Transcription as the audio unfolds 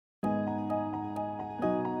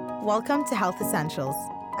Welcome to Health Essentials,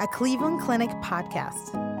 a Cleveland Clinic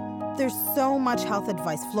podcast. There's so much health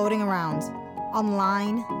advice floating around,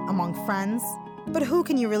 online, among friends, but who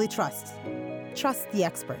can you really trust? Trust the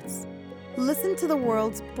experts. Listen to the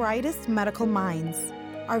world's brightest medical minds,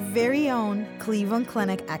 our very own Cleveland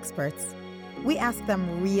Clinic experts. We ask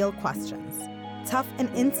them real questions, tough and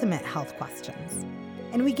intimate health questions,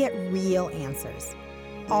 and we get real answers,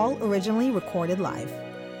 all originally recorded live.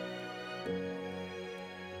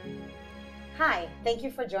 Hi, thank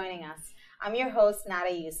you for joining us. I'm your host,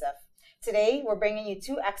 Nada Youssef. Today, we're bringing you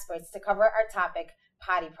two experts to cover our topic,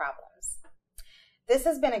 potty problems. This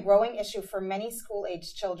has been a growing issue for many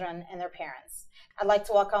school-aged children and their parents. I'd like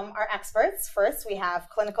to welcome our experts. First, we have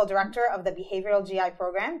Clinical Director of the Behavioral GI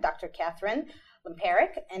Program, Dr. Katherine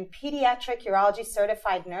Lamparyk, and Pediatric Urology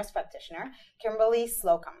Certified Nurse Practitioner, Kimberly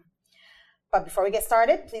Slocom. But before we get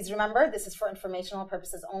started, please remember this is for informational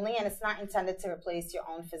purposes only, and it's not intended to replace your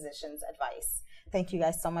own physician's advice. Thank you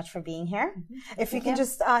guys so much for being here. If you can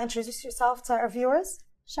just introduce yourself to our viewers.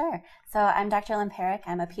 Sure. So I'm Dr. Lamparyk.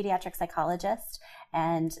 I'm a pediatric psychologist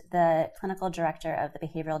and the clinical director of the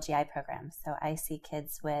behavioral GI program. So I see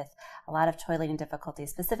kids with a lot of toileting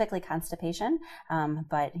difficulties, specifically constipation,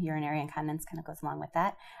 but urinary incontinence kind of goes along with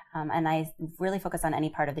that. And I really focus on any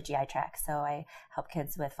part of the GI tract. So I help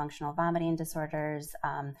kids with functional vomiting disorders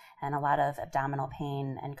and a lot of abdominal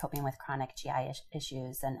pain and coping with chronic GI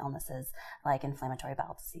issues and illnesses like inflammatory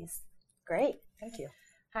bowel disease. Great. Thank you.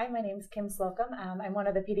 Hi, my name is Kim Slocom. I'm one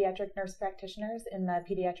of the pediatric nurse practitioners in the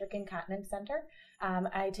Pediatric Incontinence Center.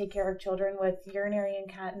 I take care of children with urinary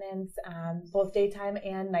incontinence, both daytime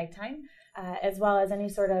and nighttime, as well as any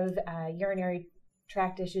sort of urinary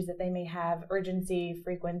tract issues that they may have, urgency,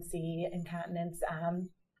 frequency, incontinence,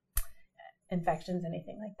 infections,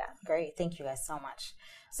 anything like that. Great. Thank you guys so much.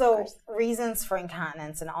 So reasons for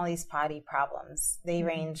incontinence and all these potty problems, they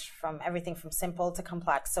range from everything from simple to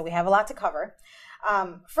complex. So we have a lot to cover.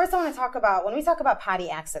 First, I want to talk about, when we talk about potty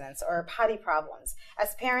accidents or potty problems,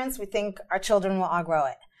 as parents, we think our children will outgrow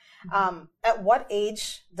it. At what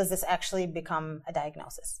age does this actually become a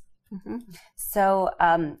diagnosis? So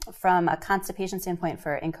from a constipation standpoint,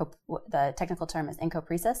 for the technical term is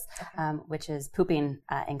encopresis, which is pooping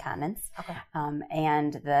incontinence.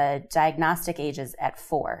 And the diagnostic age is at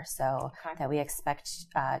 4. So that we expect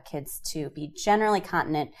kids to be generally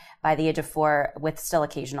continent by the age of 4 with still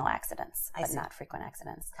occasional accidents, but not frequent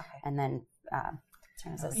accidents. And then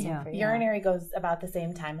urinary goes about the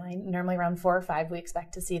same timeline. Normally around 4 or 5, we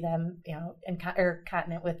expect to see them,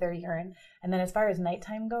 continent with their urine. And then as far as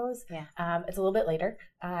nighttime goes, it's a little bit later.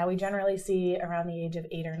 We generally see around the age of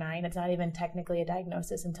 8 or 9. It's not even technically a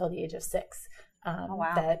diagnosis until the age of 6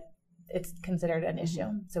 that it's considered an issue.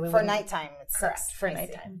 So for nighttime, it's correct 6. for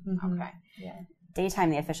nighttime. Daytime,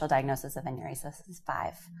 the official diagnosis of enuresis is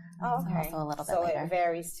 5. So also a little bit later. So it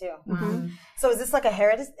varies too. So is this like a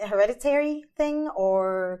hereditary thing,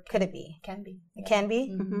 or could it be? Can be. It can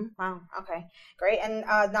be? Wow. Okay. Great. And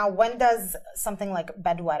now, when does something like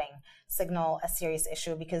bedwetting signal a serious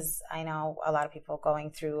issue? Because I know a lot of people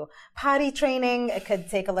going through potty training. It could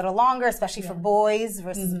take a little longer, especially for boys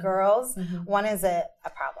versus girls. When is it a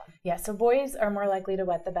problem? Yeah. So boys are more likely to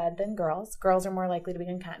wet the bed than girls. Girls are more likely to be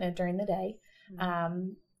incontinent during the day.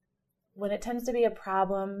 When it tends to be a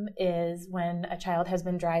problem is when a child has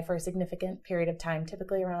been dry for a significant period of time,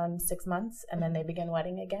 typically around 6 months, and then they begin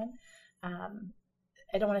wetting again.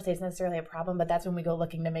 I don't want to say it's necessarily a problem, but that's when we go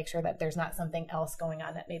looking to make sure that there's not something else going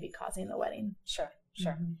on that may be causing the wetting. Sure.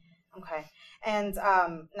 Okay. And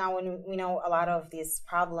now, when we know a lot of these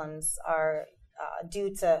problems are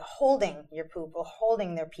due to holding your poop or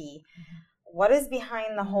holding their pee, what is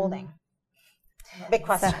behind the holding? Big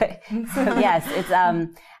question. So yes, it's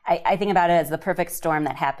I think about it as the perfect storm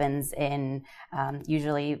that happens in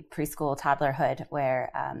usually preschool toddlerhood,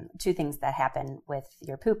 where 2 things that happen with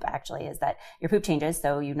your poop actually is that your poop changes.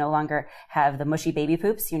 So you no longer have the mushy baby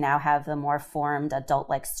poops. You now have the more formed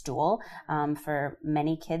adult-like stool. For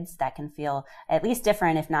many kids, that can feel at least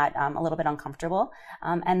different, if not a little bit uncomfortable.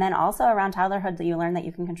 And then also around toddlerhood, you learn that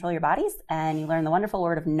you can control your bodies, and you learn the wonderful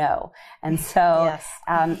word of no. And so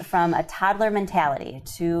from a toddler mentality,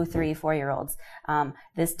 2, 3, 4-year-olds,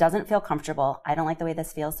 this doesn't feel comfortable. I don't like the way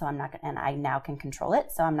this feels, so I'm not going to, and I now can control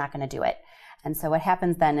it, so I'm not going to do it. And so what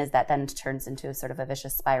happens then is that then turns into sort of a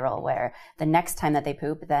vicious spiral where the next time that they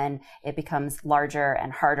poop, then it becomes larger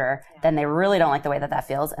and harder. Yeah. Then they really don't like the way that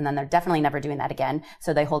feels. And then they're definitely never doing that again.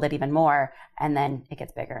 So they hold it even more. And then it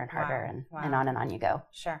gets bigger and harder and on you go.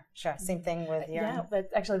 Sure. Same thing with urine. Yeah,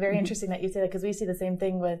 that's actually very interesting that you say that, because we see the same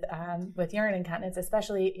thing with urine incontinence,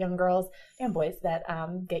 especially young girls and boys that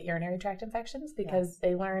get urinary tract infections, because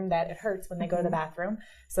they learn that it hurts when they go to the bathroom.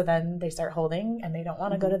 So then they start holding and they don't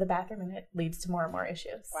want to go to the bathroom, and it leads to more and more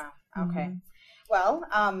issues. Wow. Okay. Well,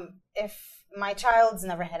 if my child's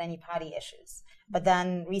never had any potty issues, but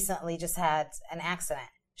then recently just had an accident,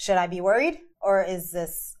 should I be worried, or is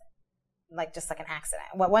this just like an accident?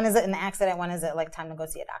 When is it an accident? When is it like time to go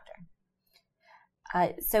see a doctor?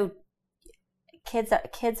 So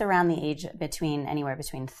kids around the age anywhere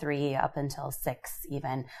between 3 up until 6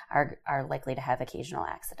 even are likely to have occasional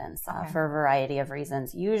accidents for a variety of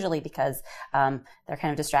reasons, usually because they're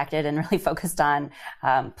kind of distracted and really focused on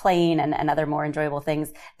playing and other more enjoyable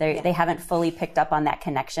things. They haven't fully picked up on that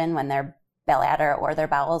connection when their bladder or their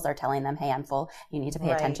bowels are telling them, hey, I'm full, you need to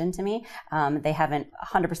pay attention to me. They haven't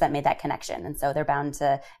 100% made that connection, and so they're bound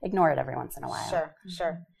to ignore it every once in a while.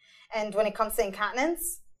 Sure. And when it comes to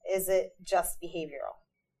incontinence, is it just behavioral?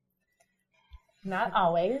 Not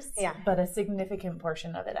always, but a significant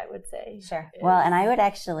portion of it, I would say. Sure. Well, and I would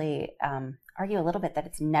actually argue a little bit that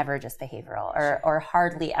it's never just behavioral, or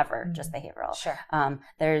hardly ever just behavioral. Sure.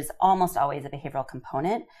 There's almost always a behavioral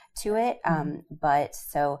component to it, but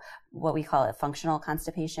so what we call it functional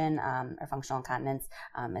constipation or functional incontinence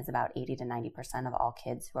is about 80 to 90% of all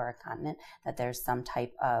kids who are incontinent, that there's some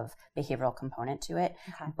type of behavioral component to it.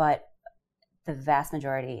 Okay. But the vast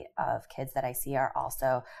majority of kids that I see are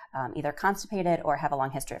also either constipated or have a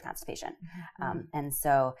long history of constipation. And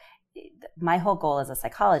so my whole goal as a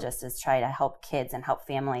psychologist is try to help kids and help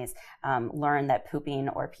families learn that pooping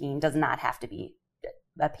or peeing does not have to be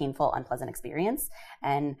a painful, unpleasant experience.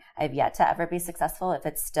 And I've yet to ever be successful if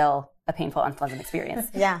it's still a painful, unpleasant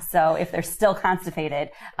experience. Yeah. So if they're still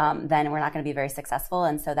constipated, then we're not going to be very successful.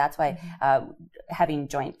 And so that's why having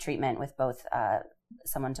joint treatment with both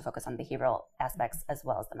someone to focus on behavioral aspects as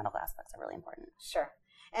well as the medical aspects are really important. Sure.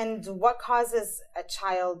 And what causes a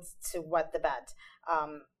child to wet the bed?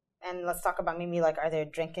 And let's talk about maybe are there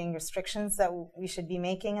drinking restrictions that we should be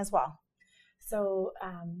making as well? So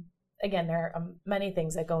again, there are many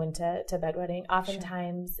things that go into bedwetting.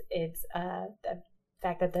 Oftentimes it's the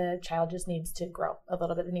fact that the child just needs to grow a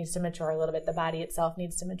little bit, it needs to mature a little bit, the body itself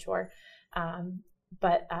needs to mature.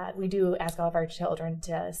 But we do ask all of our children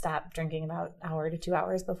to stop drinking about an hour to 2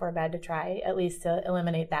 hours before bed, to try at least to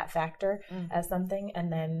eliminate that factor as something. And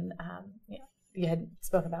then you had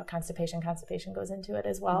spoken about constipation. Constipation goes into it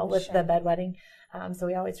as well with the bedwetting. So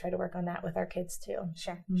we always try to work on that with our kids too.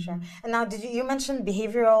 Sure. And now, you mention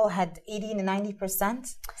behavioral had 80 to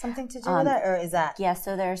 90% something to do with that, or is that? Yeah.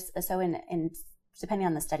 So in depending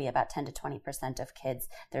on the study, about 10 to 20% of kids,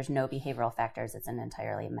 there's no behavioral factors. It's an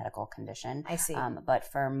entirely medical condition. I see. But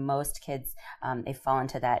for most kids, they fall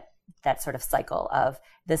into that sort of cycle of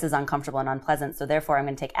this is uncomfortable and unpleasant, so therefore I'm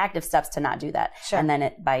going to take active steps to not do that. Sure. And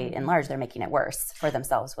then by and large, they're making it worse for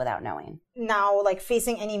themselves without knowing. Now,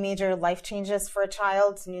 facing any major life changes for a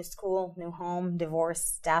child, new school, new home,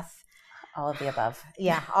 divorce, death. All of the above.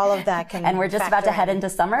 Yeah, all of that can. And we're just about to head into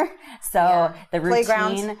summer, so the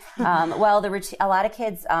routine. The routine. A lot of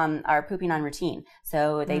kids are pooping on routine,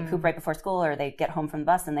 so they poop right before school, or they get home from the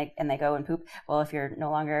bus and they go and poop. Well, if you're no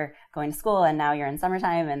longer going to school and now you're in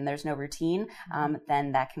summertime and there's no routine,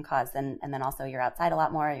 then that can cause. And then also you're outside a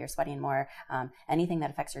lot more, you're sweating more. Anything that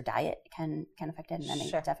affects your diet can affect it, and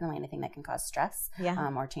then definitely anything that can cause stress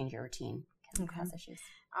or change your routine can cause issues.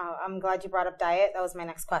 I'm glad you brought up diet. That was my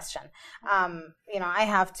next question. I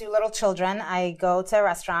have 2 little children. I go to a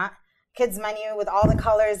restaurant, kids menu with all the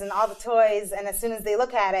colors and all the toys, and as soon as they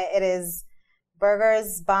look at it, it is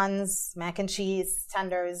burgers, buns, mac and cheese,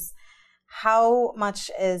 tenders. How much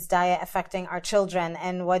is diet affecting our children,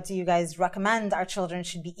 and what do you guys recommend our children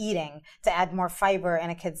should be eating to add more fiber in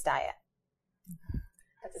a kid's diet?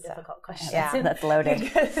 That's a difficult question. Yeah, that's loaded.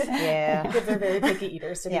 Kids are very picky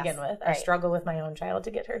eaters to begin with. I struggle with my own child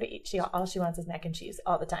to get her to eat. All she wants is mac and cheese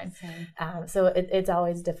all the time. So it's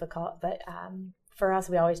always difficult. But for us,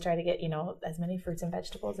 we always try to get as many fruits and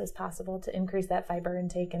vegetables as possible to increase that fiber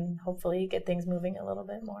intake and hopefully get things moving a little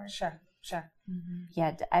bit more. Sure. Sure.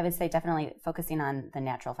 Yeah, I would say definitely focusing on the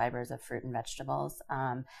natural fibers of fruit and vegetables.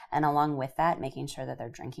 And along with that, making sure that they're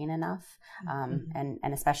drinking enough, and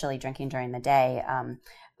especially drinking during the day.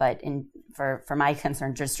 But for my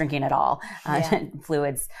concern, just drinking at all,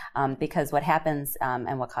 fluids, because what happens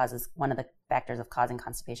and what causes one of the factors of causing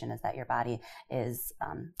constipation is that your body is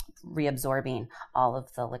reabsorbing all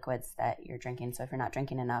of the liquids that you're drinking. So if you're not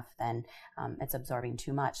drinking enough, then it's absorbing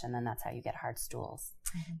too much, and then that's how you get hard stools.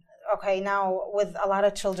 Okay, now with a lot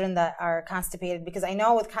of children that are constipated, because I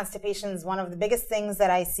know with constipations, one of the biggest things that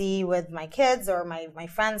I see with my kids or my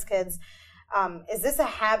friends' kids, is this a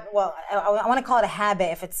habit? Well, I want to call it a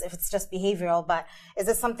habit if it's just behavioral, but is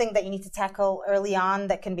this something that you need to tackle early on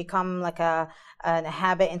that can become like a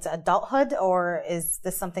habit into adulthood, or is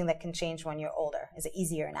this something that can change when you're older? Is it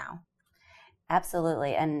easier now?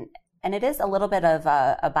 Absolutely. And it is a little bit of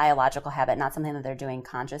a biological habit, not something that they're doing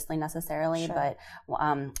consciously necessarily, but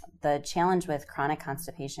the challenge with chronic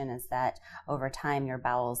constipation is that over time your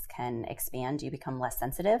bowels can expand, you become less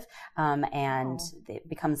sensitive, and it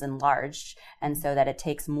becomes enlarged, and so that it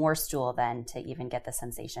takes more stool then to even get the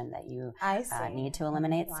sensation that you need to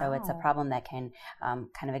eliminate. Wow. So it's a problem that can kind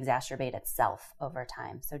of exacerbate itself over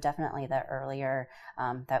time. So definitely the earlier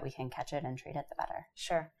that we can catch it and treat it, the better.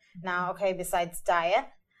 Sure. Now, okay, besides diet,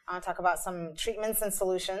 I want to talk about some treatments and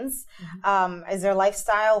solutions. Is there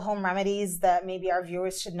lifestyle home remedies that maybe our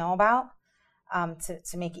viewers should know about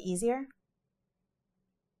to make it easier?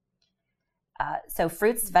 So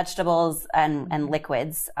fruits, vegetables, and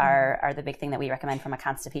liquids are the big thing that we recommend from a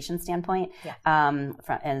constipation standpoint.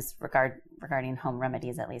 Regarding home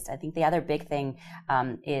remedies, at least. I think the other big thing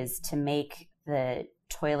is to make the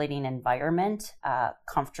toileting environment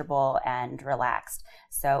comfortable and relaxed.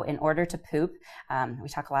 So in order to poop, we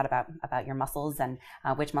talk a lot about your muscles and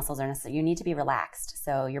which muscles are necessary. You need to be relaxed.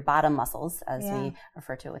 So your bottom muscles, as we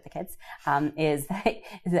refer to it with the kids, is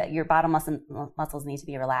that your bottom muscles need to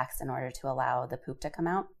be relaxed in order to allow the poop to come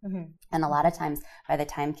out. And a lot of times, by the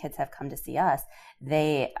time kids have come to see us,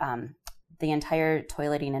 the entire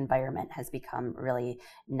toileting environment has become really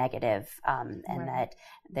negative, and that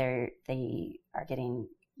they are getting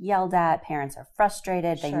yelled at. Parents are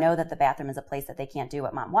frustrated. They know that the bathroom is a place that they can't do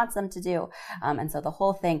what mom wants them to do. And so the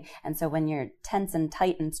whole thing, and so when you're tense and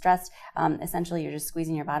tight and stressed, essentially you're just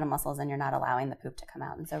squeezing your bottom muscles and you're not allowing the poop to come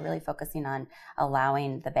out. And so really focusing on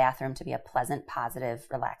allowing the bathroom to be a pleasant, positive,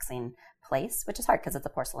 relaxing place, which is hard because it's a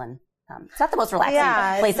porcelain. It's not the most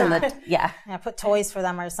relaxing place in the, put toys for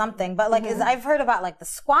them or something. But like, I've heard about like the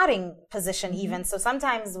squatting position even. So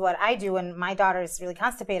sometimes what I do when my daughter is really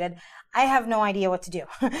constipated, I have no idea what to do.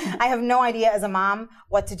 I have no idea as a mom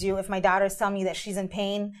what to do if my daughter's telling me that she's in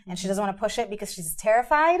pain and she doesn't want to push it because she's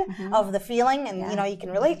terrified of the feeling, and you know, you can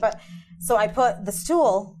relate. But so I put the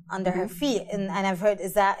stool under her feet, and I've heard,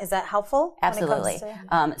 is that helpful? Absolutely.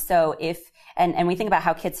 So if and we think about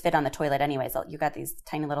how kids fit on the toilet anyways. You got these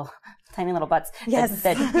tiny little butts. Yes.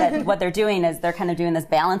 That what they're doing is they're kind of doing this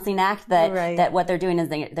balancing act that what they're doing is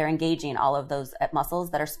they're engaging all of those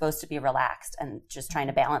muscles that are supposed to be relaxed and just trying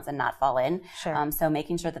to balance and not fall in. Sure. So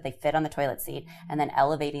making sure that they fit on the toilet seat and then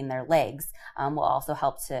elevating their legs will also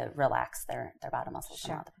help to relax their bottom muscles.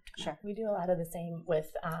 Sure. We do a lot of the same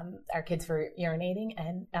with our kids for urinating,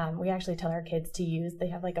 and we actually tell our kids to use, they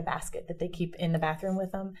have like a basket that they keep in the bathroom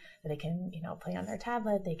with them, that they can, play on their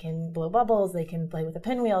tablet, they can blow bubbles, they can play with a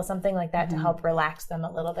pinwheel, something like that to help relax them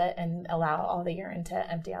a little bit and allow all the urine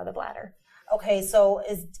to empty out of the bladder. Okay, so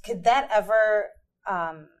could that ever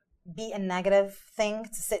be a negative thing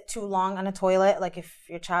to sit too long on a toilet? Like if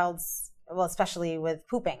your child's, well, especially with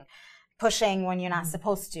pooping, pushing when you're not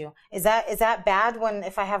supposed to. Is that bad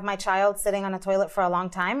if I have my child sitting on a toilet for a long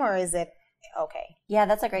time, or is it okay? Yeah,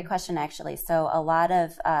 that's a great question, actually. So a lot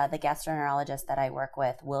of the gastroenterologists that I work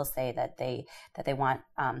with will say that they want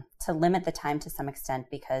to limit the time to some extent,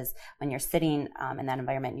 because when you're sitting in that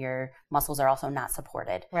environment, your muscles are also not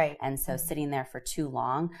supported. Right. And so sitting there for too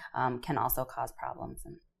long can also cause problems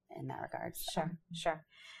in that regard. So. Sure.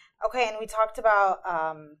 Okay, and we talked about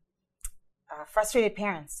frustrated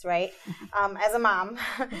parents, right? As a mom,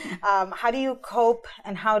 how do you cope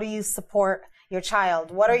and how do you support your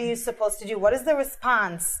child? What are you supposed to do? What is the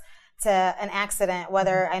response to an accident?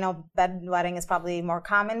 Whether, I know bedwetting is probably more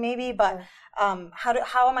common maybe, but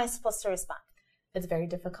how am I supposed to respond? It's very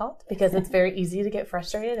difficult because it's very easy to get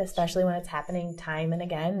frustrated, especially when it's happening time and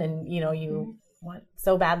again, and you want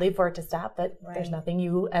so badly for it to stop, but there's nothing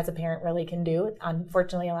you as a parent really can do.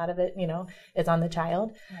 Unfortunately, a lot of it, is on the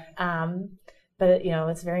child. Right. But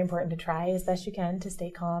it's very important to try as best you can to stay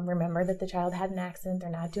calm. Remember that the child had an accident. They're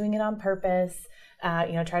not doing it on purpose.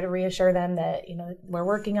 Try to reassure them that, we're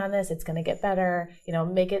working on this. It's going to get better.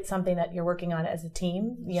 Make it something that you're working on as a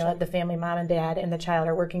team. Sure. The family, mom and dad and the child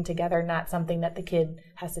are working together, not something that the kid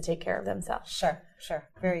has to take care of themselves. Sure.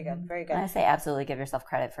 Very good. Very good. And I say absolutely give yourself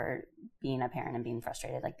credit for being a parent and being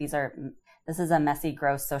frustrated. Like this is a messy,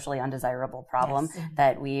 gross, socially undesirable problem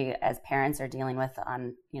that we as parents are dealing with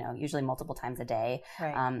on, usually multiple times a day.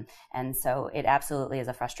 Right. And so it absolutely is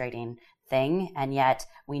a frustrating thing. And yet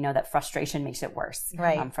we know that frustration makes it worse.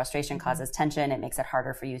 Right. Frustration causes tension. It makes it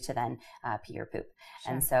harder for you to then pee or poop.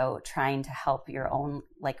 Sure. And so trying to help your own,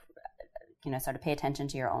 sort of pay attention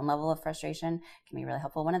to your own level of frustration can be really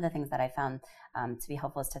helpful. One of the things that I found to be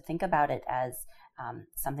helpful is to think about it as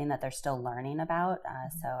something that they're still learning about.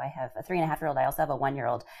 So I have a 3.5-year-old. I also have a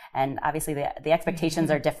 1-year-old, and obviously the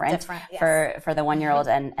expectations are different yes. for the 1-year-old,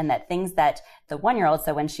 and that things that the 1-year-old.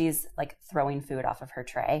 So when she's like throwing food off of her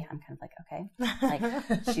tray, I'm kind of like,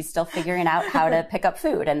 okay, like she's still figuring out how to pick up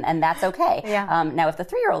food, and that's okay. Yeah. Now, if the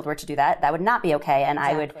 3-year-old were to do that, that would not be okay, and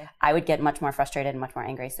exactly. I would get much more frustrated and much more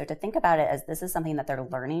angry. So to think about it as this is something that they're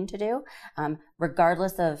learning to do,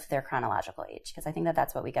 regardless of their chronological age, because I think that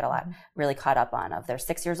that's what we get a lot really caught up on. Of they're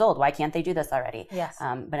 6 years old, why can't they do this already? Yes.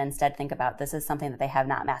 But instead think about this is something that they have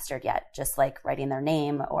not mastered yet, just like writing their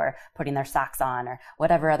name or putting their socks on or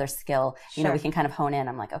whatever other skill, we can kind of hone in.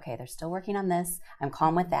 I'm like, okay, they're still working on this. I'm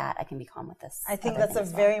calm with that. I can be calm with this. I think that's a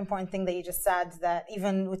very important thing that you just said, that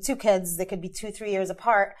even with 2 kids, they could be 2-3 years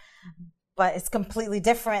apart, but it's completely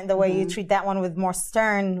different the way you treat that one with more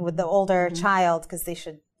stern with the older child, because they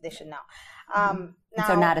should know. Now,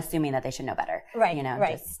 so not assuming that they should know better. Right,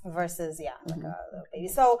 right. Just, versus, like a little baby.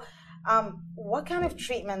 So what kind of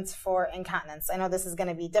treatments for incontinence? I know this is going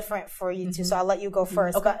to be different for you too, so I'll let you go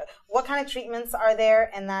first. Okay. But what kind of treatments are there?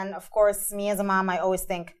 And then, of course, me as a mom, I always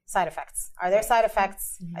think side effects. Are there side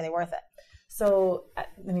effects? Are they worth it? So,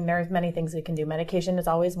 there's many things we can do. Medication is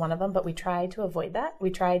always one of them, but we try to avoid that. We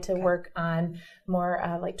try to work on more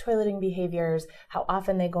like toileting behaviors, how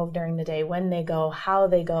often they go during the day, when they go, how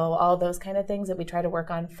they go, all those kind of things that we try to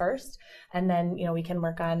work on first. And then, we can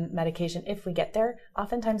work on medication if we get there.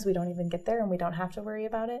 Oftentimes we don't even get there and we don't have to worry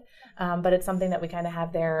about it. But it's something that we kind of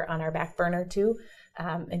have there on our back burner too.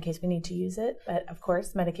 In case we need to use it. But of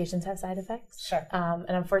course, medications have side effects. Sure.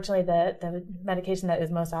 And unfortunately, the medication that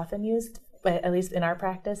is most often used, but at least in our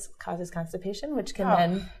practice, causes constipation, which can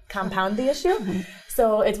then compound the issue.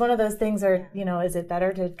 So it's one of those things where, is it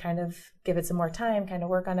better to kind of give it some more time, kind of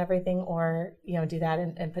work on everything, or, do that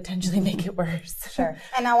and potentially make it worse? Sure.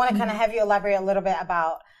 And I want to kind of have you elaborate a little bit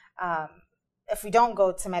about if we don't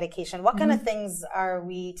go to medication, what kind of things are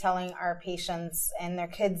we telling our patients and their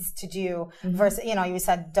kids to do versus, you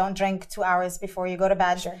said don't drink 2 hours before you go to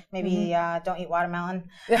bed. Sure. Maybe don't eat watermelon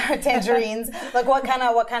or tangerines. Like what kind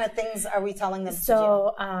of things are we telling them to do?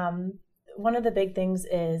 So one of the big things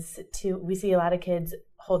is we see a lot of kids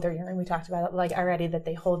hold their urine. We talked about it already, that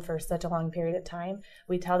they hold for such a long period of time.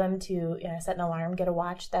 We tell them to set an alarm, get a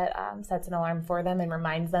watch that sets an alarm for them and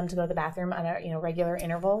reminds them to go to the bathroom on regular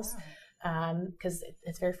intervals. Because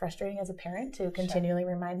it's very frustrating as a parent to continually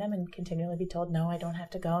remind them and continually be told, no, I don't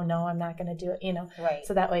have to go. No, I'm not going to do it, Right.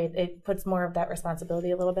 So that way it puts more of that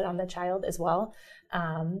responsibility a little bit on the child as well.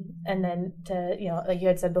 And then to, like you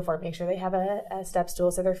had said before, make sure they have a step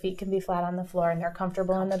stool so their feet can be flat on the floor and they're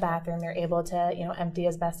comfortable in the bathroom. They're able to, empty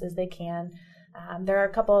as best as they can. There are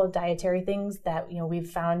a couple of dietary things that, we've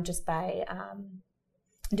found just by,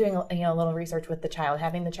 doing a little research with the child,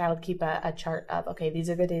 having the child keep a chart of, okay, these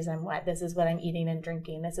are the days I'm wet, this is what I'm eating and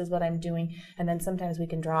drinking, this is what I'm doing, and then sometimes we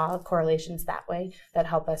can draw correlations that way that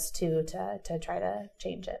help us to try to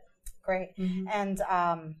change it. Great. And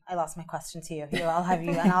I lost my question to you. I'll have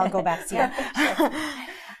you, and I'll go back to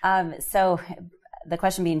you. So the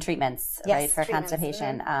question being treatments, yes, right, for treatments.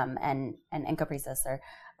 constipation and encopresis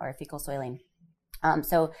or fecal soiling.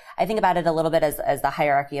 So I think about it a little bit as the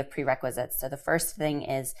hierarchy of prerequisites. So the first thing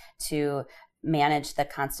is to manage the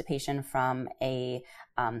constipation from a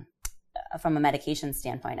medication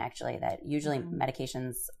standpoint, actually, that usually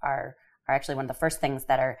medications are actually one of the first things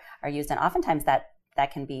that are used. And oftentimes that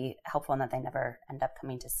can be helpful in that they never end up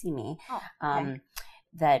coming to see me. Oh, okay.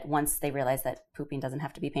 That once they realize that pooping doesn't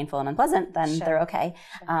have to be painful and unpleasant, then they're okay.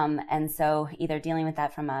 Sure. And so either dealing with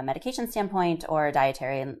that from a medication standpoint or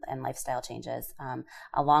dietary and lifestyle changes,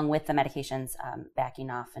 along with the medications, backing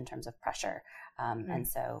off in terms of pressure. And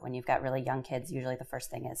so when you've got really young kids, usually the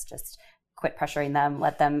first thing is just quit pressuring them,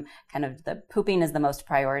 let them the pooping is the most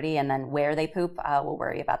priority, and then where they poop, we'll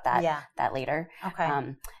worry about that later.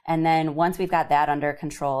 Okay. And then once we've got that under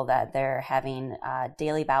control, that they're having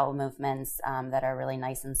daily bowel movements that are really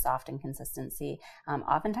nice and soft in consistency,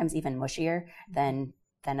 oftentimes even mushier than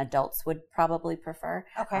than adults would probably prefer,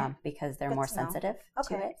 because they're more sensitive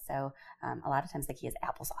to it. So a lot of times the key is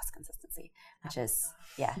applesauce consistency, which is,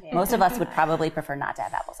 most of us would probably prefer not to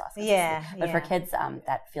have applesauce consistency. But for kids,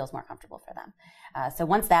 that feels more comfortable for them. So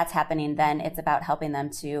once that's happening, then it's about helping them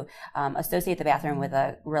to associate the bathroom with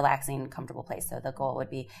a relaxing, comfortable place. So the goal would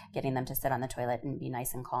be getting them to sit on the toilet and be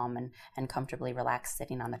nice and calm and comfortably relaxed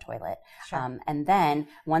sitting on the toilet. And then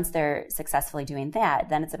once they're successfully doing that,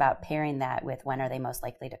 then it's about pairing that with when are they most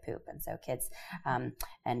likely to poop. And so kids,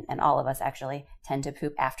 and all of us actually, tend to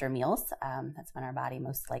poop after meals. That's when our body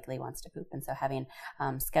most likely wants to poop. And so having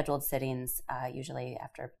scheduled sittings, usually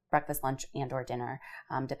after breakfast, lunch, and or dinner,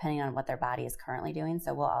 depending on what their body is currently doing.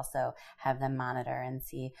 So we'll also have them monitor and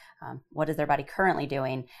see what is their body currently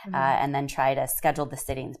doing, and then try to schedule the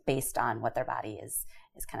sittings based on what their body is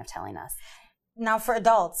kind of telling us. Now, for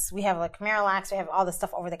adults, we have like Miralax, we have all this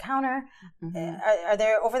stuff over the counter. Are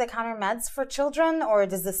there over the counter meds for children, or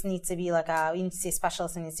does this need to be like you need to see a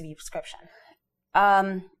specialist and it needs to be a prescription?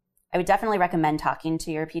 I would definitely recommend talking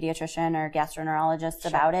to your pediatrician or gastroenterologist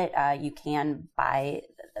about it. You can buy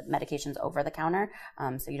medications over the counter,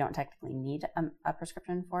 so you don't technically need a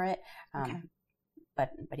prescription for it. But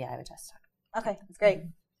yeah, I would just talk. Okay,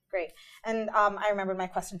 great. And I remembered my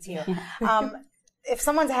question to you. If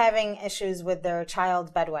someone's having issues with their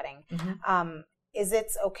child bedwetting, is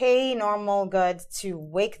it okay, normal, good to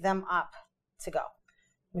wake them up to go?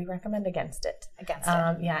 We recommend against it.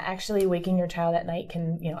 Actually waking your child at night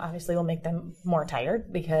can, obviously will make them more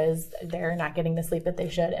tired because they're not getting the sleep that they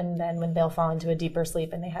should. And then when they'll fall into a deeper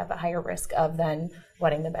sleep, and they have a higher risk of then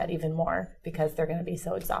wetting the bed even more because they're going to be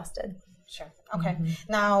so exhausted. Sure. Okay.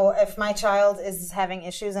 Now, if my child is having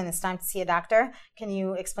issues and it's time to see a doctor, can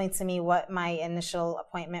you explain to me what my initial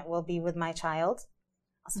appointment will be with my child?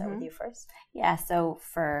 I'll start with you first. Yeah. So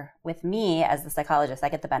with me as the psychologist, I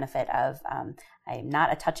get the benefit of, I'm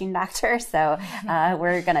not a touching doctor. So,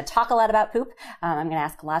 we're going to talk a lot about poop. I'm going to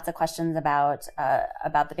ask lots of questions about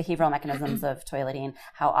the behavioral mechanisms of toileting,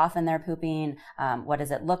 how often they're pooping, what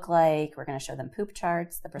does it look like? We're going to show them poop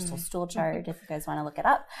charts, the Bristol stool chart, if you guys want to look it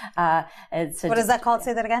up. What is that called?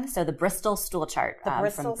 Say that again. So the Bristol stool chart. The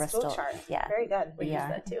Bristol stool chart. Yeah. Very good. We use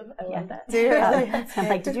that too. I love that. Do you really? I'm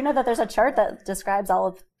like, did you know that there's a chart that describes all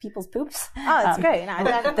of people's poops? Oh, that's great. No,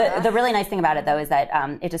 the really nice thing about it, though, is that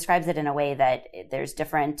it describes it in a way that there's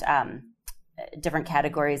different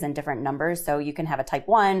categories and different numbers. So you can have a type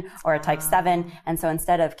 1 or a type 7. And so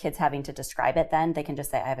instead of kids having to describe it, then they can just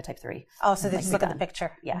say, I have a type 3. Oh, so they just look at the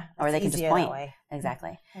picture. Yeah. Or they can just point.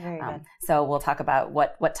 Exactly. Very good. So we'll talk about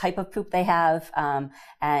what type of poop they have,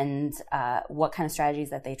 and what kind of strategies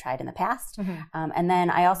that they tried in the past. And then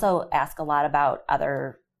I also ask a lot about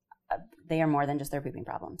they are more than just their pooping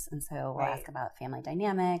problems. And so we'll ask about family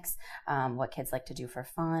dynamics, what kids like to do for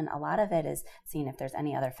fun. A lot of it is seeing if there's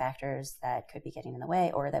any other factors that could be getting in the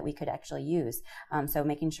way or that we could actually use. So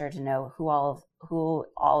making sure to know who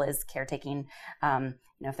all is caretaking.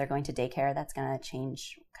 If they're going to daycare, that's going to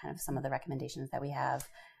change kind of some of the recommendations that we have.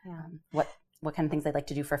 What kind of things they like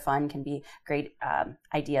to do for fun can be great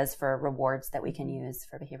ideas for rewards that we can use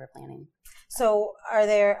for behavior planning. So are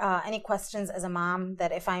there any questions as a mom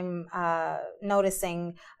that if I'm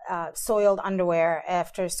noticing soiled underwear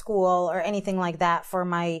after school or anything like that for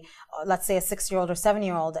my, let's say, a 6-year-old or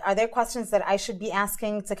 7-year-old, are there questions that I should be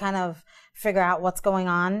asking to kind of figure out what's going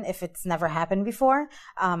on if it's never happened before?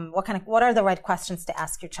 What are the right questions to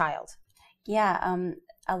ask your child? Yeah,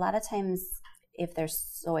 a lot of times, if there's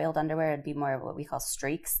soiled underwear, it'd be more of what we call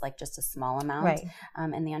streaks, like just a small amount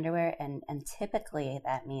in the underwear. And typically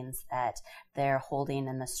that means that they're holding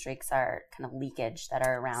and the streaks are kind of leakage that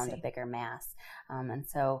are around a bigger mass. And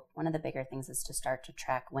so one of the bigger things is to start to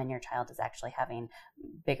track when your child is actually having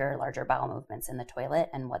bigger, larger bowel movements in the toilet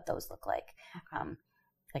and what those look like.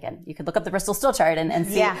 Again, you could look up the Bristol stool chart and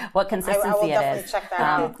see what consistency I will it definitely is. Check that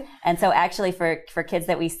out. And so actually for kids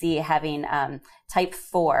that we see having type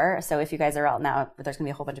 4, so if you guys are all now, there's going to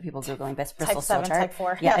be a whole bunch of people Googling Bristol type stool 7, chart. Type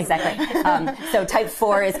 4. Yeah, exactly. So type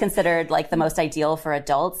 4 is considered like the most ideal for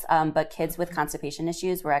adults, but kids with constipation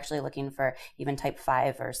issues, we're actually looking for even type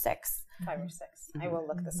 5 or 6. 5 or 6. I will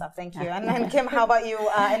look this up. Thank you. And then Kim, how about you?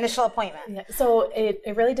 Initial appointment? Yeah, so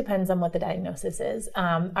it really depends on what the diagnosis is.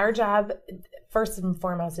 Our job, first and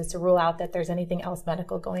foremost, is to rule out that there's anything else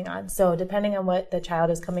medical going on. So depending on what the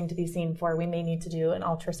child is coming to be seen for, we may need to do an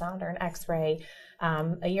ultrasound or an x-ray,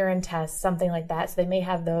 a urine test, something like that. So they may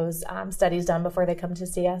have those studies done before they come to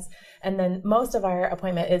see us. And then most of our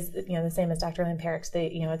appointment is, the same as Dr. Lamparick's.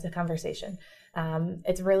 It's a conversation.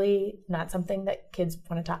 It's really not something that kids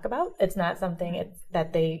want to talk about. It's not something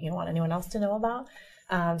that they want anyone else to know about.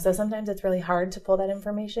 So sometimes it's really hard to pull that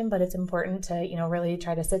information, but it's important to, really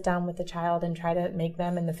try to sit down with the child and try to make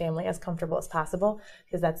them and the family as comfortable as possible,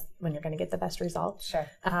 because that's when you're going to get the best results. Sure.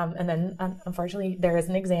 And then unfortunately there is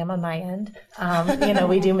an exam on my end.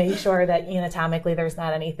 We do make sure that anatomically there's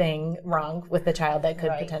not anything wrong with the child that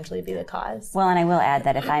could potentially be the cause. Well, and I will add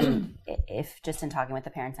that if just in talking with the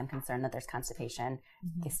parents, I'm concerned that there's constipation,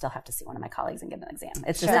 they still have to see one of my colleagues and get an exam.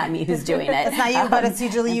 It's just not me who's doing it. It's not you, but it's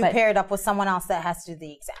usually you paired up with someone else that has to do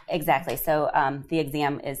the exam. Exactly. So the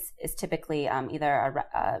exam is typically either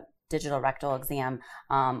a digital rectal exam,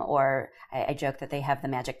 or I joke that they have the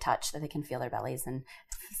magic touch, that they can feel their bellies and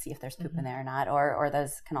see if there's poop in there or not, or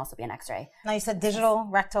those can also be an x-ray. Now you said digital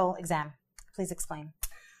rectal exam. Please explain.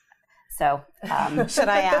 So should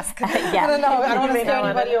I ask? Yeah. I don't know. I don't want to scare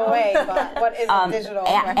anybody away, but what is a digital?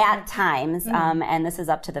 At times, and this is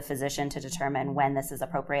up to the physician to determine when this is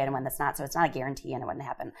appropriate and when that's not. So it's not a guarantee, and it wouldn't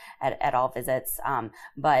happen at all visits.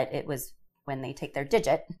 But it was when they take their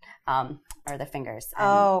digit or their fingers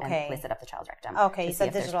and place it up the child's rectum. Okay, you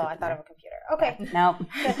said digital. I thought of a computer. Okay. Yeah.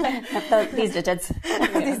 No, these digits.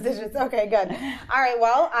 These digits. Okay, good. All right,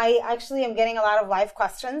 well, I actually am getting a lot of live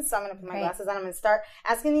questions, so I'm going to put my glasses on. I'm going to start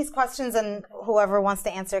asking these questions, and whoever wants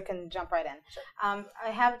to answer can jump right in. Sure. I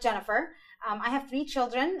have Jennifer. I have 3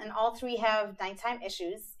 children, and all 3 have nighttime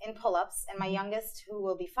issues in pull-ups, and my youngest, who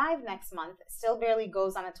will be 5 next month, still barely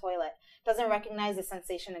goes on a toilet, doesn't recognize the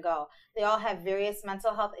sensation to go. They all have various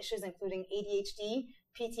mental health issues, including ADHD,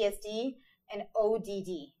 PTSD, and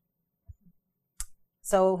ODD.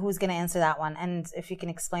 So who's going to answer that one? And if you can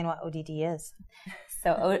explain what ODD is.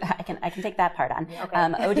 So I can take that part on.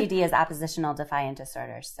 Okay. ODD is oppositional defiant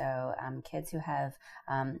disorder. So kids who have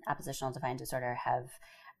oppositional defiant disorder have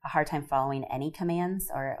a hard time following any commands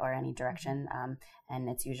or any direction. And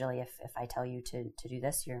it's usually if I tell you to do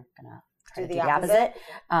this, you're going to try to do the opposite.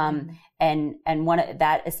 And one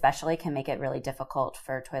that especially can make it really difficult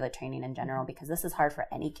for toilet training in general, because this is hard for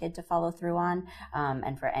any kid to follow through on,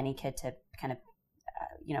 and for any kid to kind of,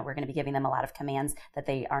 we're going to be giving them a lot of commands that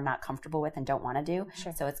they are not comfortable with and don't want to do.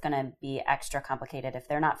 Sure. So it's going to be extra complicated if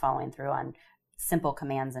they're not following through on simple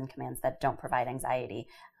commands and commands that don't provide anxiety.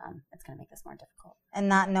 It's going to make this more difficult. And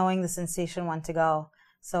not knowing the sensation when to go.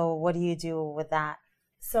 So what do you do with that?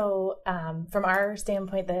 So from our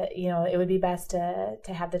standpoint, that it would be best to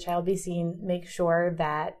have the child be seen, make sure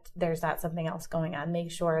that there's not something else going on,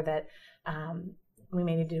 make sure that we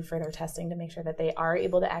may need to do further testing to make sure that they are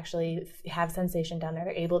able to actually have sensation down there,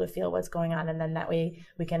 they're able to feel what's going on, and then that way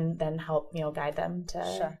we can then help guide them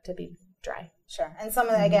to be dry. Sure. And some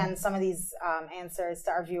of some of these answers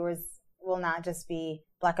to our viewers will not just be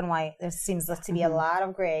black and white. There seems to be a lot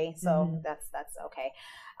of gray, so that's okay.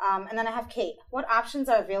 And then I have Kate. What options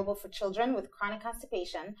are available for children with chronic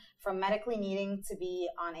constipation from medically needing to be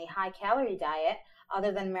on a high-calorie diet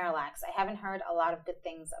other than Miralax? I haven't heard a lot of good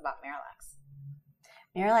things about Miralax.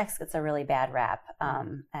 Miralax gets a really bad rap,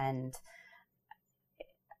 and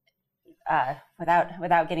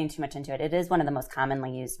without getting too much into it, it is one of the most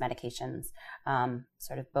commonly used medications,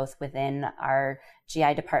 sort of both within our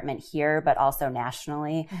GI department here, but also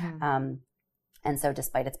nationally. And so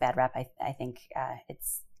despite its bad rap, I think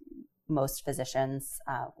most physicians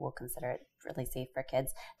will consider it really safe for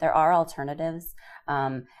kids. There are alternatives,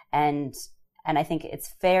 and I think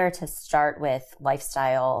it's fair to start with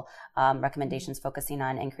lifestyle recommendations focusing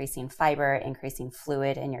on increasing fiber, increasing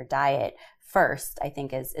fluid in your diet first, I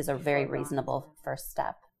think is a very reasonable first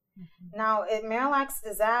step. Now, Miralax,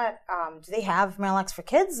 does that, do they have Miralax for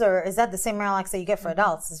kids, or is that the same Miralax that you get for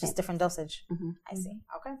adults? It's just different dosage. I see.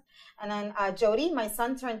 Okay. And then Jody, my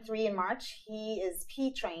son turned 3 in March. He is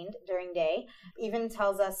P trained during day, even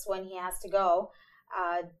tells us when he has to go.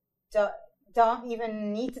 Don't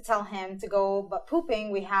even need to tell him to go, but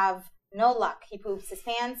pooping, we have no luck. He poops his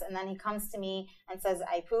pants, and then he comes to me and says,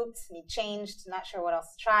 I pooped, need changed, not sure what else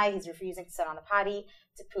to try. He's refusing to sit on the potty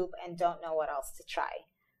to poop and don't know what else to try.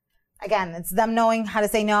 Again, it's them knowing how to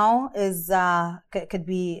say no is could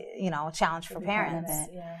be, a challenge for parents.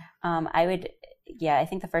 I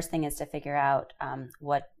think the first thing is to figure out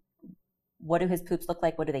what do his poops look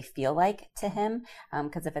like? What do they feel like to him?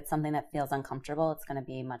 Because if it's something that feels uncomfortable, it's going to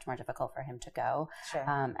be much more difficult for him to go. Sure.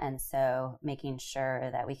 And so making sure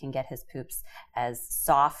that we can get his poops as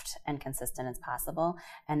soft and consistent as possible.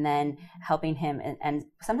 And then helping him, and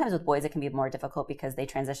sometimes with boys it can be more difficult because they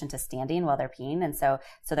transition to standing while they're peeing. And so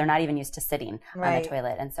they're not even used to sitting on the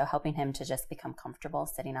toilet. And so helping him to just become comfortable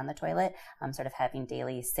sitting on the toilet, sort of having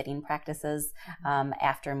daily sitting practices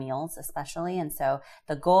after meals especially. And so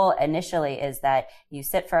the goal initially is that you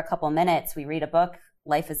sit for a couple minutes, we read a book,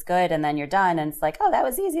 life is good, and then you're done, and it's like, oh, that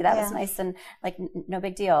was easy, that was nice, and like no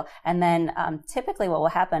big deal. And then typically what will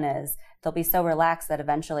happen is they'll be so relaxed that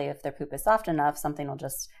eventually, if their poop is soft enough, something will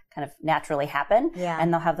just kind of naturally happen,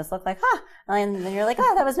 and they'll have this look like, and then you're like,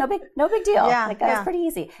 oh, that was no big deal, like that was pretty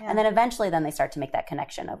easy. And then eventually, then they start to make that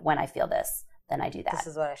connection of, when I feel this, then I do that. This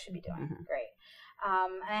is what I should be doing. Great.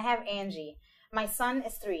 And I have Angie. My son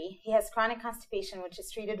is 3. He has chronic constipation, which is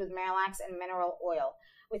treated with Marilax and mineral oil.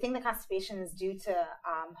 We think the constipation is due to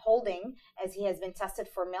holding, as he has been tested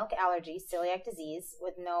for milk allergy, celiac disease,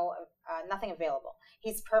 with nothing available.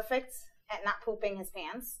 He's perfect at not pooping his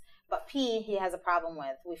pants, but pee he has a problem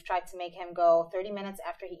with. We've tried to make him go 30 minutes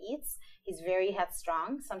after he eats. He's very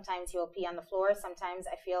headstrong. Sometimes he will pee on the floor. Sometimes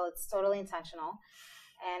I feel it's totally intentional,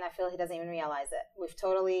 and I feel he doesn't even realize it. We've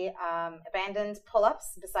totally abandoned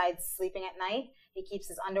pull-ups. Besides sleeping at night, he keeps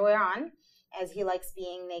his underwear on, as he likes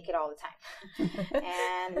being naked all the time.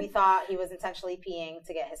 And we thought he was intentionally peeing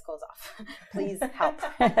to get his clothes off. Please help.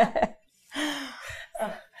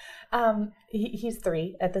 He's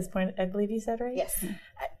 3 at this point, I believe you said, right? Yes.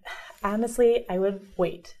 Honestly, I would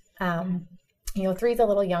wait. 3 is a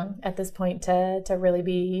little young at this point to really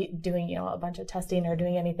be doing, a bunch of testing or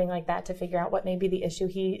doing anything like that to figure out what may be the issue.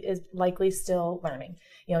 He is likely still learning.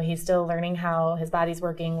 He's still learning how his body's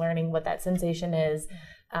working, learning what that sensation is.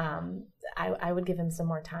 I would give him some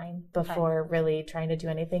more time before really trying to do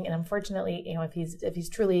anything. And unfortunately, if he's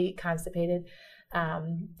truly constipated,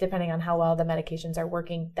 depending on how well the medications are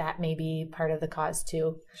working, that may be part of the cause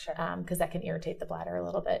too, because that can irritate the bladder a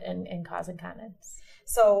little bit and cause incontinence.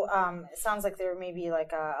 So it sounds like there may be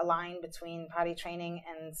like a line between potty training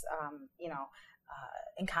and,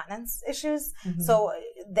 incontinence issues. So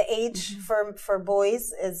the age for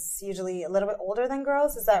boys is usually a little bit older than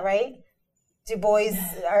girls. Is that right?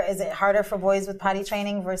 Is it harder for boys with potty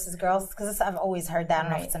training versus girls? Because I've always heard that. I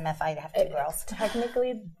don't know if it's a myth. I have 2 girls.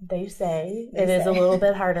 Technically, they say it is a little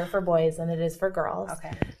bit harder for boys than it is for girls.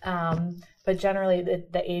 Okay. But generally,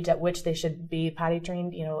 the age at which they should be potty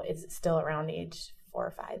trained, is still around age 4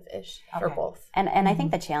 or 5-ish for both. And I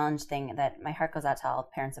think the challenge thing that my heart goes out to all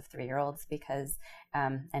parents of 3-year-olds because,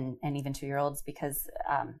 and even 2-year-olds, because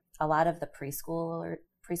a lot of the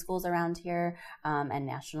preschools around here and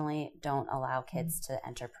nationally don't allow kids to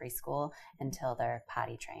enter preschool until they're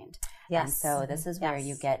potty trained. Yes. And so this is where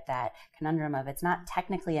you get that conundrum of, it's not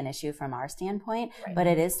technically an issue from our standpoint, but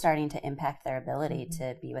it is starting to impact their ability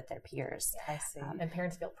to be with their peers. I see. And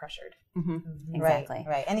parents feel pressured. Exactly.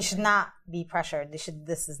 Right. And you should not be pressured. This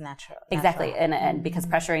is natural. Exactly. And because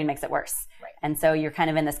pressuring makes it worse. Right. And so you're kind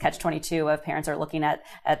of in this catch-22 of parents are looking at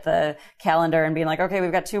the calendar and being like, okay,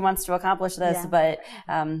 we've got 2 months to accomplish this, but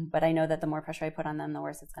I know that the more pressure I put on them, the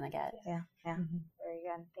worse it's going to get. Yeah. Very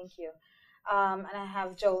good. Thank you. And I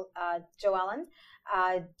have Joellen.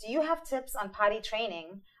 Do you have tips on potty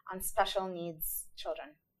training on special needs children?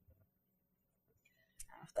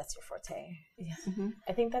 I don't know if that's your forte. Yeah.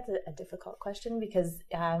 I think that's a difficult question because,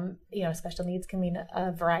 special needs can mean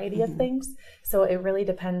a variety of things. So it really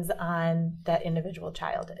depends on that individual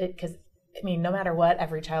child. Because no matter what,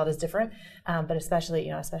 every child is different, but especially,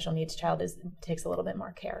 a special needs child takes a little bit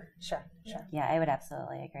more care. Sure. Yeah, I would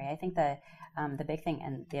absolutely agree. I think the big thing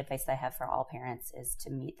and the advice that I have for all parents is to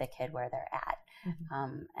meet the kid where they're at.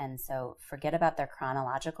 And so forget about their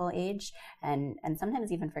chronological age and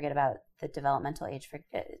sometimes even forget about the developmental age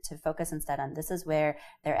to focus instead on this is where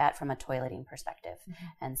they're at from a toileting perspective.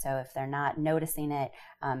 And so if they're not noticing it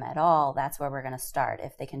at all, that's where we're going to start.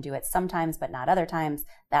 If they can do it sometimes but not other times,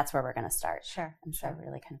 that's where we're going to start. Sure. So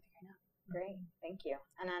really kind of figuring out. Great. Thank you.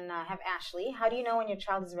 And then I have Ashley. How do you know when your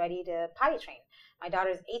child is ready to potty train? My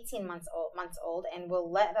daughter is 18 months old and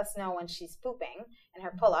will let us know when she's pooping in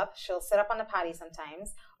her pull-up. She'll sit up on the potty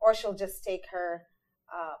sometimes, or she'll just take her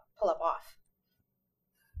pull-up off.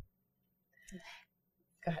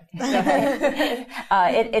 Go ahead.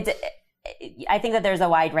 I think that there's a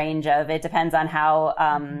wide range of, it depends on how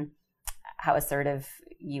assertive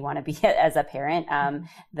you want to be as a parent.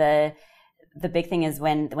 The big thing is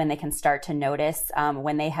when they can start to notice,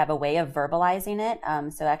 when they have a way of verbalizing it.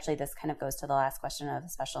 So actually this kind of goes to the last question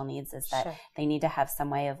of special needs is that they need to have some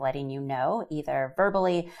way of letting you know, either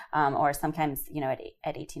verbally or sometimes,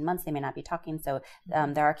 at 18 months, they may not be talking. So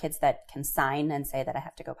there are kids that can sign and say that I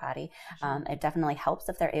have to go potty. It definitely helps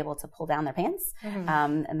if they're able to pull down their pants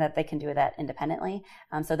and that they can do that independently.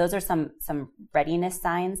 So those are some readiness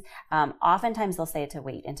signs. Oftentimes they'll say to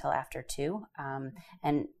wait until after 2.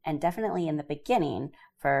 And definitely in the beginning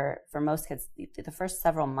for most kids, the first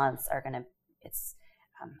several months are going to, it's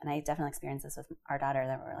And I definitely experienced this with our daughter,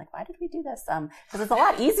 that we're like, why did we do this? Because it's a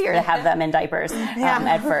lot easier to have them in diapers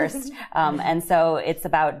at first. And so it's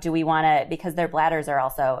about, do we want to, because their bladders are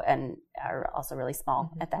also really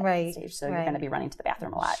small at that stage. So you're going to be running to the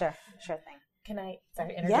bathroom a lot. Sure thing. Can I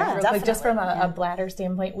interject real quick? Just from a bladder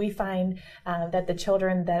standpoint, we find that the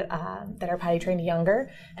children that are potty trained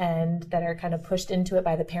younger and that are kind of pushed into it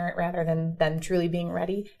by the parent rather than them truly being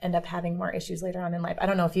ready end up having more issues later on in life. I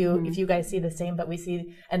don't know if you guys see the same, but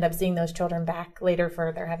we end up seeing those children back later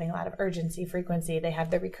for they're having a lot of urgency, frequency. They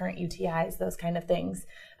have the recurrent UTIs, those kind of things.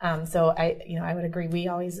 So I would agree. We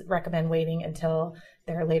always recommend waiting until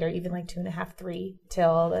they're later, even like 2.5, 3,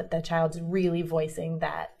 till the child's really voicing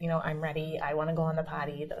that, I'm ready, I want to go on the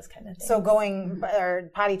potty, those kind of things. So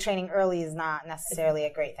potty training early is not necessarily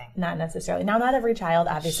a great thing. Not necessarily. Now, not every child,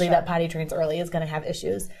 obviously, that potty trains early is going to have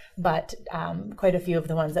issues, but quite a few of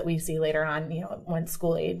the ones that we see later on, once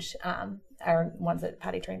school age, are ones that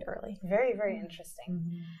potty trained early. Very, very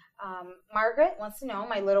interesting. Margaret wants to know,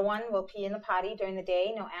 my little one will pee in the potty during the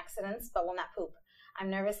day, no accidents, but will not poop. I'm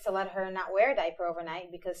nervous to let her not wear a diaper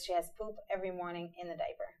overnight because she has poop every morning in the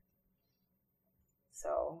diaper.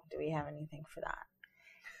 So do we have anything for that?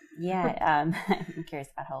 Yeah, I'm curious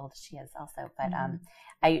about how old she is also.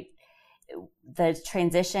 But the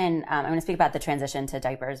transition, I'm going to speak about the transition to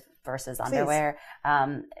diapers versus underwear,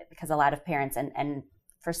 because a lot of parents, and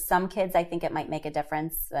for some kids, I think it might make a